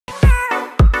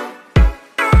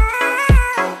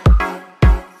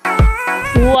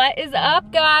What is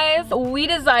up, guys? We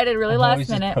decided really last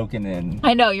minute. Just poking in.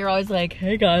 I know, you're always like,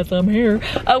 hey guys, I'm here.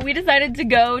 We decided to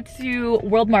go to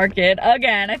World Market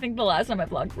again. I think the last time I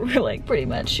vlogged, we were like pretty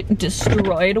much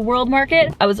destroyed World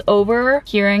Market. I was over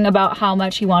hearing about how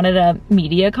much he wanted a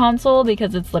media console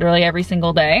because it's literally every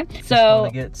single day. So just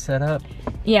want to get set up.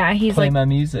 Yeah, he's play like, my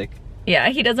music. Yeah,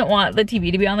 he doesn't want the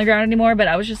TV to be on the ground anymore, but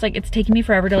I was just like, it's taking me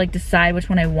forever to like decide which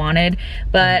one I wanted.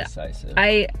 But indecisive.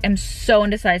 I am so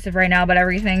indecisive right now about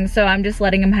everything, so I'm just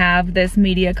letting him have this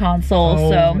media console. Oh,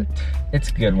 so it's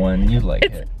a good one. You like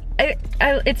it.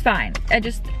 It's fine.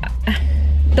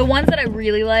 The ones that I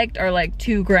really liked are like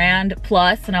 $2,000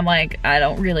 plus, and I'm like, I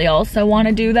don't really also want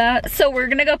to do that. So we're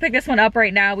gonna go pick this one up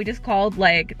right now. We just called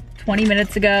like 20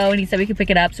 minutes ago and he said we could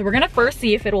pick it up. So we're gonna first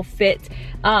see if it'll fit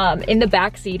in the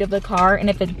back seat of the car, and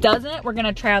if it doesn't, we're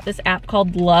gonna try out this app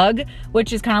called Lug,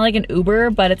 which is kind of like an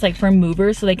Uber, but it's like for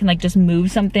movers, so they can like just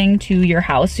move something to your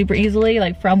house super easily,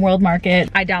 like from World Market.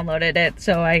 I downloaded it,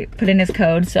 so I put in his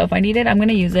code, so if I need it, I'm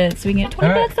gonna use it so we can get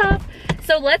 20 bucks off.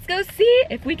 So let's go see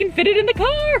if we can fit it in the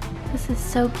car. This is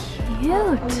so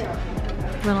cute.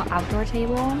 Little outdoor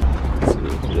table. All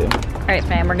right,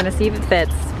 fam, we're gonna see if it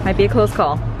fits. Might be a close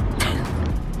call.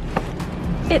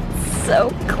 It's so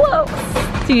close.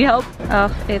 Do you need help?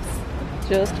 Oh, it's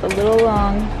just a little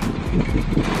long.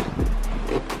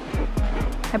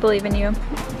 I believe in you.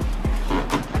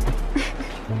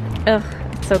 Ugh,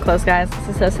 it's so close, guys. This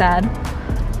is so sad.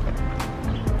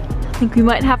 I think we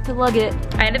might have to lug it.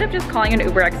 I ended up just calling an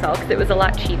Uber XL because it was a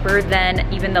lot cheaper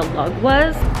than even the lug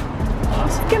was.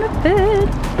 It's gonna fit.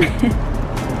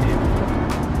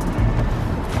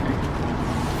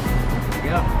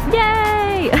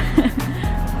 Yay!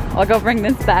 I'll go bring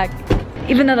this back.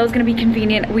 Even though that was gonna be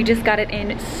convenient, we just got it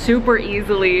in super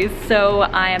easily. So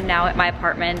I am now at my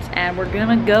apartment and we're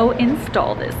gonna go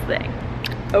install this thing.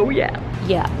 Oh yeah.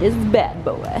 Yeah, this is bad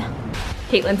boy.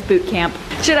 Caitlin's boot camp.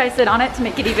 Should I sit on it to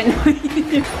make it even?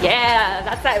 Yeah,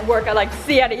 that's that work I like to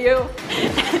see out of you.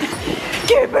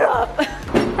 Keep it up.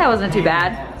 That wasn't too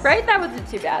bad, right? That wasn't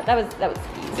too bad. That was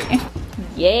easy.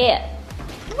 Yeah.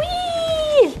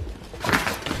 Whee!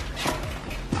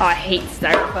 Oh, I hate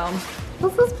styrofoam.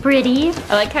 This is pretty.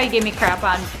 I like how you gave me crap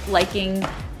on liking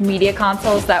media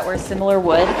consoles that were similar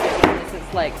wood. This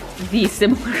is like the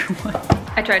similar one.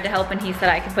 I tried to help and he said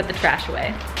I could put the trash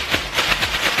away.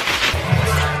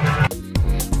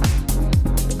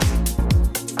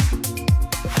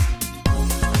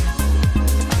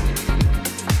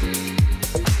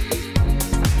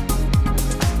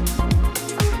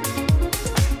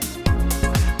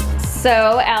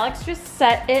 So Alex just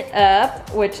set it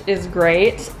up, which is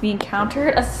great. We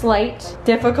encountered a slight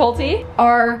difficulty.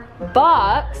 Our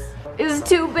box is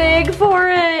too big for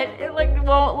it. It like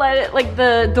won't let it, like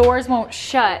the doors won't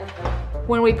shut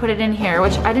when we put it in here,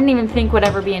 which I didn't even think would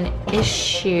ever be an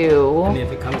issue. I mean,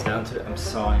 if it comes down to it, I'm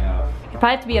sawing off. It'd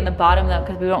probably have to be on the bottom though,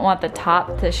 because we don't want the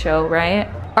top to show, right?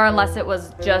 Or unless it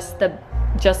was just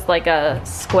like a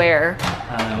square.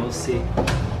 We'll see.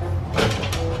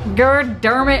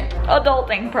 Dermot,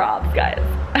 adulting props, guys.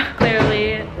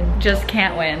 Clearly just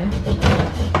can't win.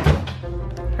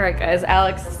 All right, guys,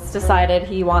 Alex decided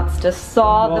he wants to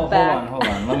saw the back. Hold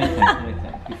on, let me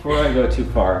think. Before I go too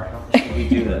far, should we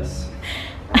do this?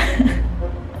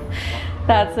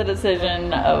 That's the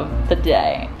decision of the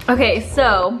day. Okay,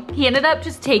 so he ended up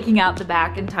just taking out the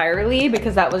back entirely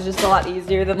because that was just a lot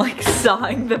easier than like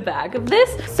sawing the back of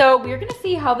this. So we're gonna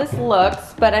see how this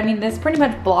looks, but I mean, this pretty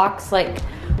much blocks like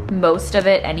most of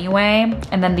it anyway,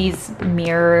 and then these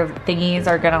mirror thingies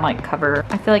are gonna like cover.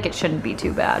 I feel like it shouldn't be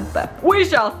too bad, but we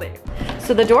shall see.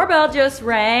 So the doorbell just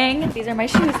rang. These are my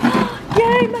shoes.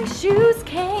 Yay, my shoes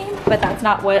came. But that's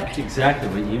not what. That's exactly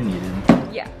what you needed.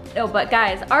 Yeah. No, but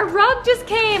guys, our rug just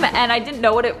came and I didn't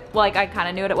know what it, like I kind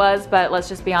of knew what it was, but let's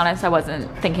just be honest, I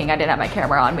wasn't thinking, I didn't have my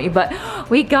camera on me, but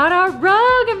we got our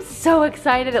rug. I'm so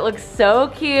excited. It looks so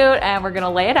cute and we're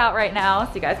gonna lay it out right now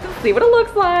so you guys can see what it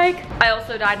looks like. I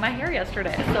also dyed my hair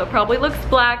yesterday, so it probably looks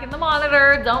black in the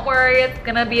monitor. Don't worry, it's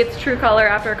gonna be its true color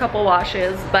after a couple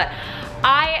washes, but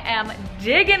I am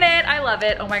digging it. I love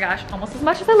it. Oh my gosh, almost as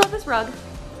much as I love this rug.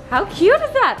 How cute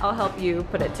is that? I'll help you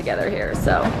put it together here,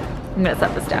 so I'm gonna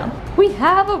set this down. We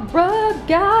have a rug,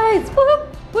 guys,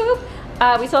 whoop, whoop.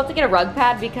 We still have to get a rug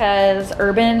pad because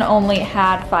Urban only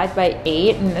had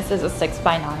 5x8 and this is a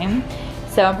 6x9.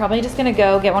 So I'm probably just gonna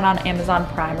go get one on Amazon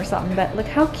Prime or something, but look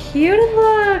how cute it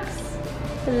looks.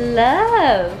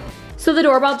 Love. So the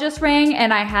doorbell just rang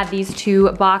and I had these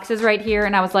 2 boxes right here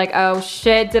and I was like, oh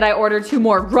shit, did I order 2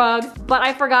 more rugs? But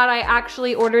I forgot I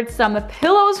actually ordered some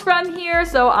pillows from here,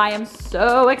 so I am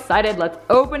so excited. Let's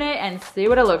open it and see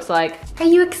what it looks like. Are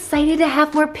you excited to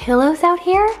have more pillows out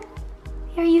here?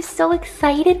 Are you so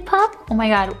excited, pup? Oh my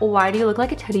God, why do you look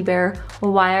like a teddy bear?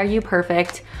 Why are you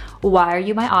perfect? Why are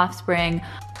you my offspring?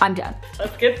 I'm done.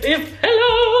 Let's get these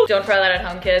pillows. Don't try that at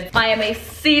home, kids. I am a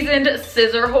seasoned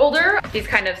scissor holder. These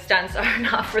kind of stunts are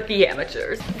not for the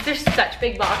amateurs. They're such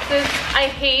big boxes. I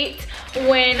hate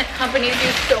when companies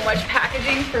use so much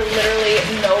packaging for literally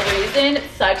no reason.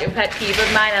 It's such a pet peeve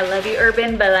of mine. I love you,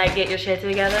 Urban, but like, get your shit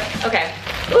together. Okay.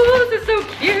 Ooh, this is so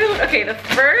cute. Okay, the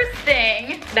first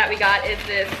thing that we got is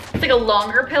this. It's like a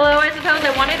longer pillow, I suppose.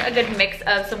 I wanted a good mix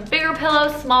of some bigger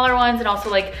pillows, smaller ones, and also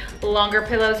like longer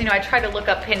pillows. You know, I tried to look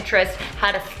up Pinterest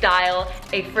how to style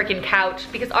a freaking couch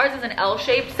because ours is an L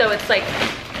shape, so it's like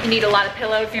you need a lot of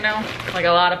pillows, you know, like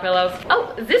a lot of pillows.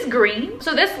 Oh, is this green?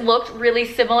 So this looked really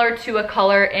similar to a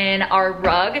color in our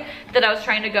rug that I was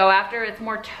trying to go after. It's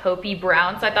more taupey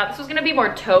brown, so I thought this was gonna be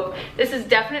more taupe. This is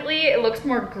definitely, it looks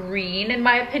more green in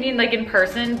my opinion, like in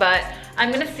person, but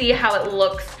I'm gonna see how it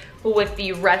looks with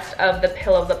the rest of the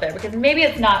pillows up there because maybe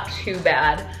it's not too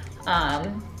bad.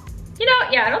 You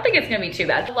know, yeah, I don't think it's gonna be too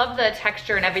bad. I love the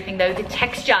texture and everything though. The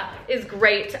texture is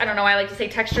great. I don't know why I like to say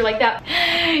texture like that.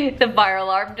 The fire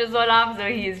alarm just went off, so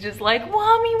he's just like,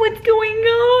 Mommy, what's going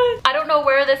on? I don't know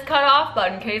where this cut off,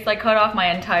 but in case I cut off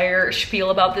my entire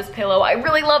spiel about this pillow, I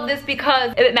really love this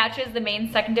because it matches the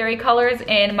main secondary colors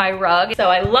in my rug. So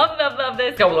I love this.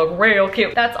 It's gonna look real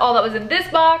cute. That's all that was in this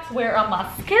box. Where are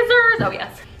my scissors? Oh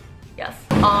yes. Yes,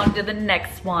 on to the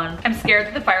next one. I'm scared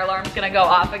that the fire alarm is gonna go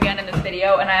off again in this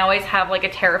video, and I always have like a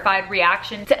terrified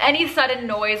reaction to any sudden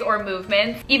noise or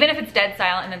movements. Even if it's dead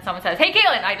silent and then someone says, hey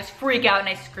Caitlin, I just freak out and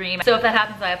I scream. So if that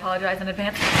happens, I apologize in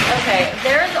advance. Okay,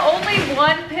 there's only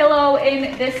 1 pillow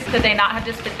in this. Did they not have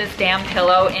just fit this damn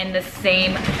pillow in the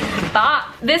same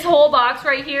box? This whole box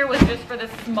right here was just for the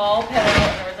small pillow.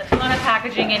 There was a ton of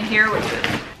packaging in here, which is,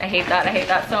 I hate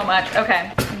that so much.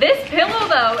 Okay, this pillow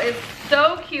though is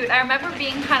so cute. I remember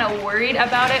being kind of worried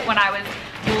about it when I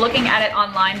was looking at it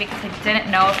online because I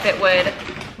didn't know if it would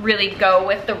really go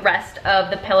with the rest of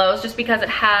the pillows just because it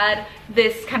had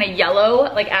this kind of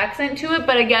yellow like accent to it.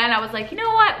 But again, I was like, you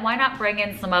know what? Why not bring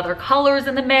in some other colors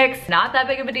in the mix? Not that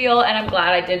big of a deal, and I'm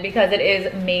glad I did because it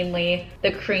is mainly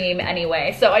the cream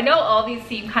anyway. So I know all these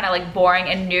seem kind of like boring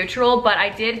and neutral, but I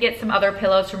did get some other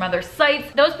pillows from other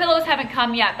sites. Those pillows haven't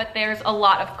come yet, but there's a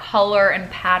lot of color and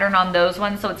pattern on those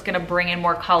ones, so it's gonna bring in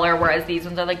more color, whereas these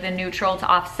ones are like the neutral to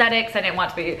offset it because I didn't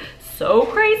want it to be so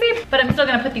crazy. But I'm still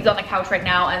gonna put these on the couch right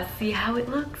now and see how it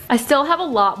looks. I still have a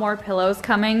lot more pillows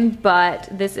coming, but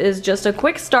this is just a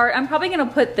quick start. I'm probably gonna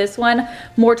put this one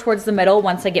more towards the middle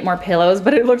once I get more pillows,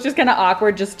 but it looks just kind of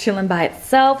awkward just chilling by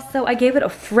itself. So I gave it a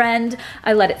friend.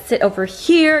 I let it sit over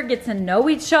here, get to know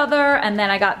each other, and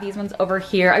then I got these ones over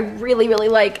here. I really, really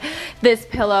like this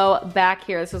pillow back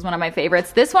here. This is one of my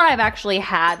favorites. This one I've actually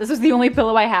had. This was the only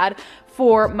pillow I had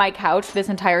for my couch this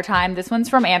entire time. This one's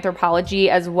from Anthropologie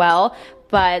as well,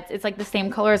 but it's like the same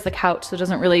color as the couch, so it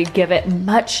doesn't really give it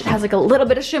much. It has like a little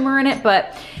bit of shimmer in it,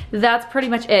 but that's pretty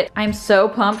much it. I'm so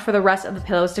pumped for the rest of the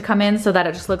pillows to come in so that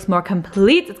it just looks more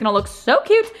complete. It's gonna look so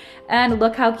cute, and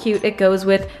look how cute it goes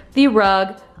with the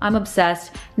rug. I'm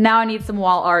obsessed. Now I need some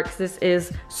wall art because this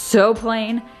is so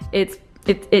plain.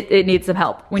 It needs some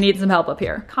help. We need some help up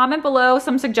here. Comment below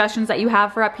some suggestions that you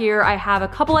have for up here. I have a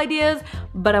couple ideas,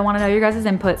 but I wanna know your guys'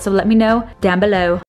 input, so let me know down below.